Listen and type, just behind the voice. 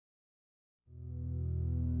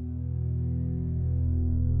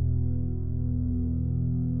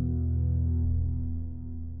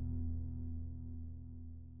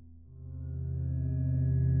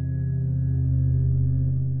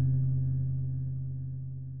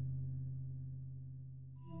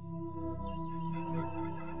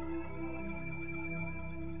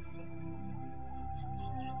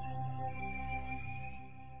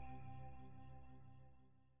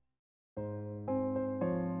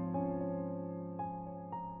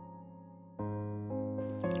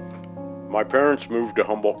My parents moved to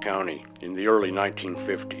Humboldt County in the early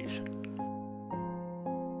 1950s.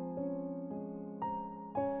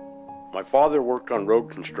 My father worked on road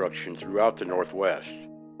construction throughout the Northwest.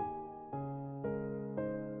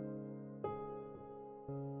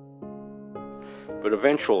 But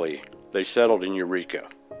eventually, they settled in Eureka.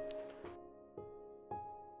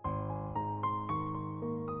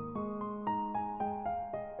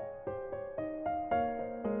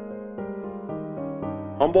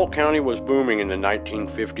 Humboldt County was booming in the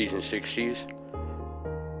 1950s and 60s.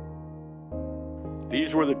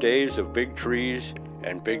 These were the days of big trees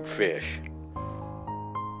and big fish.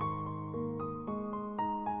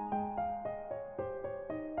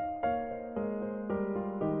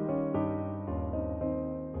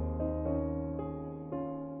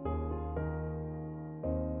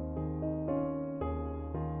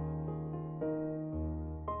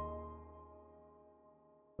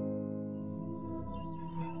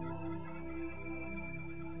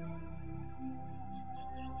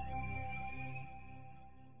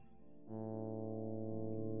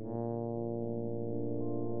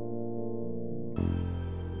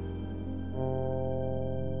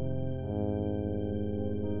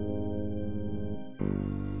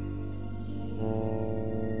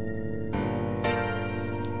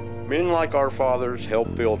 Men like our fathers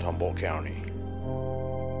helped build Humboldt County.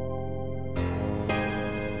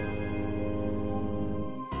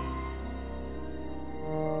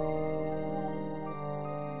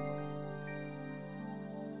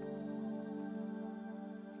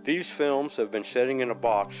 These films have been sitting in a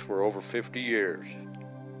box for over 50 years.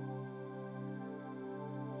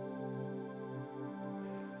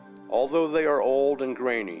 Although they are old and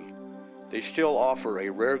grainy, they still offer a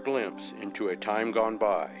rare glimpse into a time gone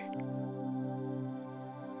by.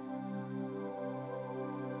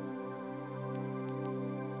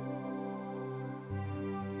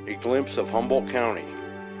 A glimpse of Humboldt County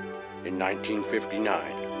in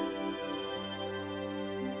 1959.